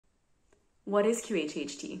What is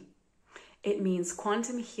QHHT? It means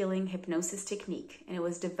Quantum Healing Hypnosis Technique, and it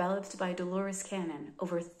was developed by Dolores Cannon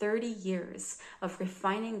over 30 years of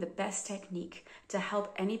refining the best technique to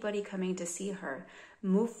help anybody coming to see her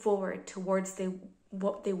move forward towards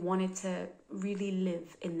what they wanted to really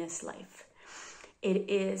live in this life.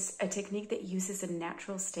 It is a technique that uses a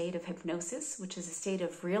natural state of hypnosis, which is a state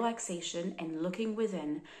of relaxation and looking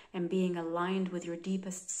within and being aligned with your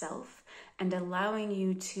deepest self and allowing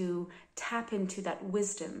you to tap into that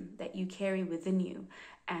wisdom that you carry within you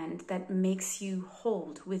and that makes you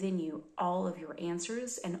hold within you all of your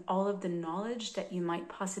answers and all of the knowledge that you might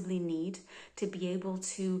possibly need to be able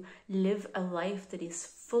to live a life that is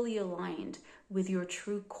fully aligned with your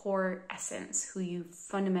true core essence, who you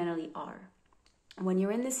fundamentally are. When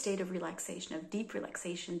you're in this state of relaxation, of deep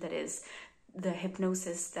relaxation, that is the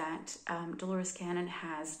hypnosis that Dolores Cannon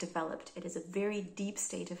has developed. It is a very deep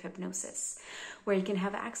state of hypnosis where you can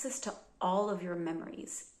have access to all of your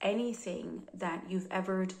memories. Anything that you've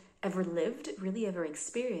ever lived, really ever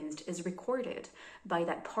experienced, is recorded by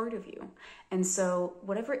that part of you. And so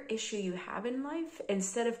whatever issue you have in life,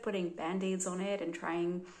 instead of putting band-aids on it and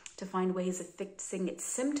trying to find ways of fixing its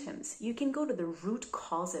symptoms, you can go to the root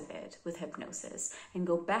cause of it with hypnosis and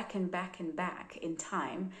go back and back and back in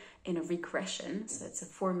time in a regression. So it's a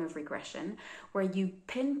form of regression where you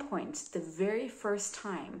pinpoint the very first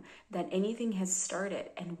time that anything has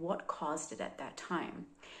started and what caused it at that time.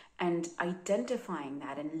 And identifying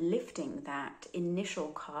that and lifting that initial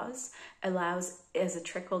cause allows, as a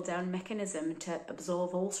trickle-down mechanism, to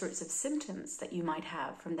absolve all sorts of symptoms that you might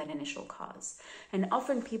have from that initial cause. And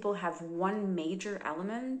often people have one major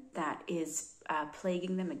element that is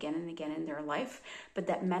plaguing them again and again in their life, but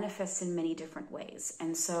that manifests in many different ways.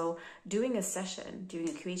 And so doing a session, doing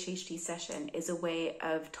a QHHT session, is a way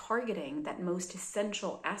of targeting that most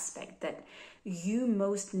essential aspect that you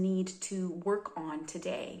most need to work on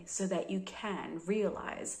today so that you can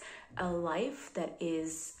realize a life that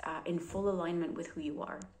is in full alignment with who you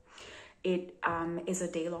are. It is a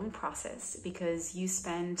day-long process because you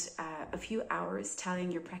spend a few hours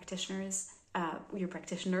telling your practitioner,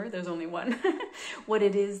 there's only one, what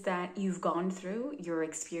it is that you've gone through, your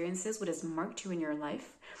experiences, what has marked you in your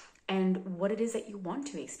life, and what it is that you want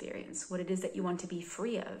to experience, what it is that you want to be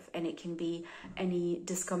free of. And it can be any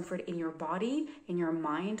discomfort in your body, in your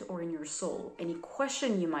mind, or in your soul. Any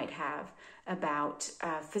question you might have about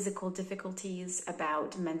physical difficulties,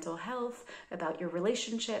 about mental health, about your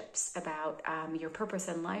relationships, about your purpose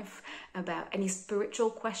in life, about any spiritual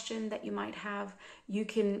question that you might have, you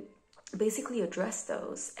can basically address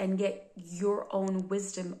those and get your own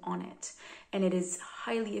wisdom on it. And it is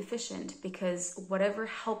highly efficient because whatever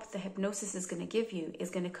help the hypnosis is going to give you is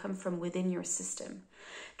going to come from within your system.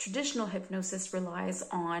 Traditional hypnosis relies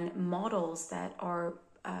on models that are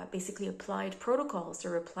basically applied protocols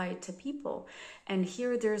are applied to people. And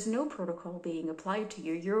here there's no protocol being applied to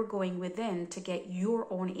you. You're going within to get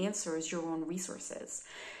your own answers, your own resources.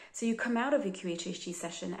 So you come out of a QHHT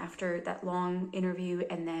session after that long interview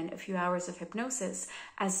and then a few hours of hypnosis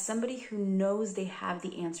as somebody who knows they have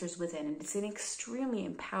the answers within. And it's an extremely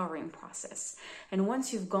empowering process. And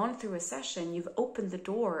once you've gone through a session, you've opened the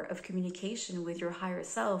door of communication with your higher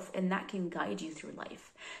self, and that can guide you through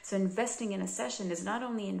life. So investing in a session is not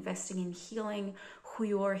only investing in healing who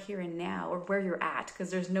you are here and now, or where you're at, because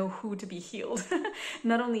there's no who to be healed.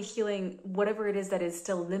 Not only healing whatever it is that is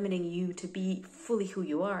still limiting you to be fully who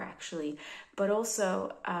you are, actually, but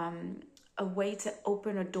also a way to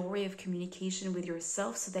open a doorway of communication with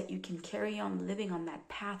yourself so that you can carry on living on that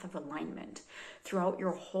path of alignment throughout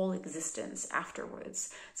your whole existence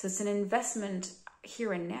afterwards. So it's an investment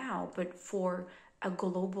here and now, but for a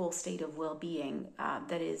global state of well-being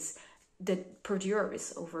that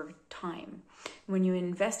perdures over time. When you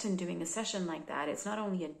invest in doing a session like that, it's not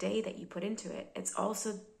only a day that you put into it, it's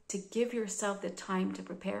also to give yourself the time to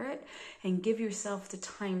prepare it and give yourself the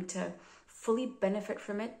time to fully benefit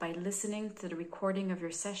from it by listening to the recording of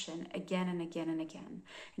your session again and again and again.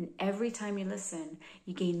 And every time you listen,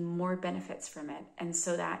 you gain more benefits from it. And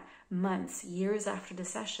so that months, years after the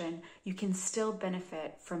session, you can still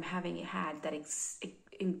benefit from having had that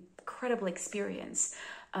incredible experience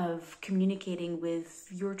of communicating with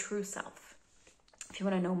your true self. If you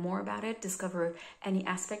want to know more about it, discover any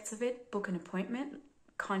aspects of it, book an appointment,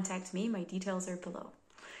 contact me. My details are below.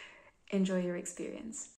 Enjoy your experience.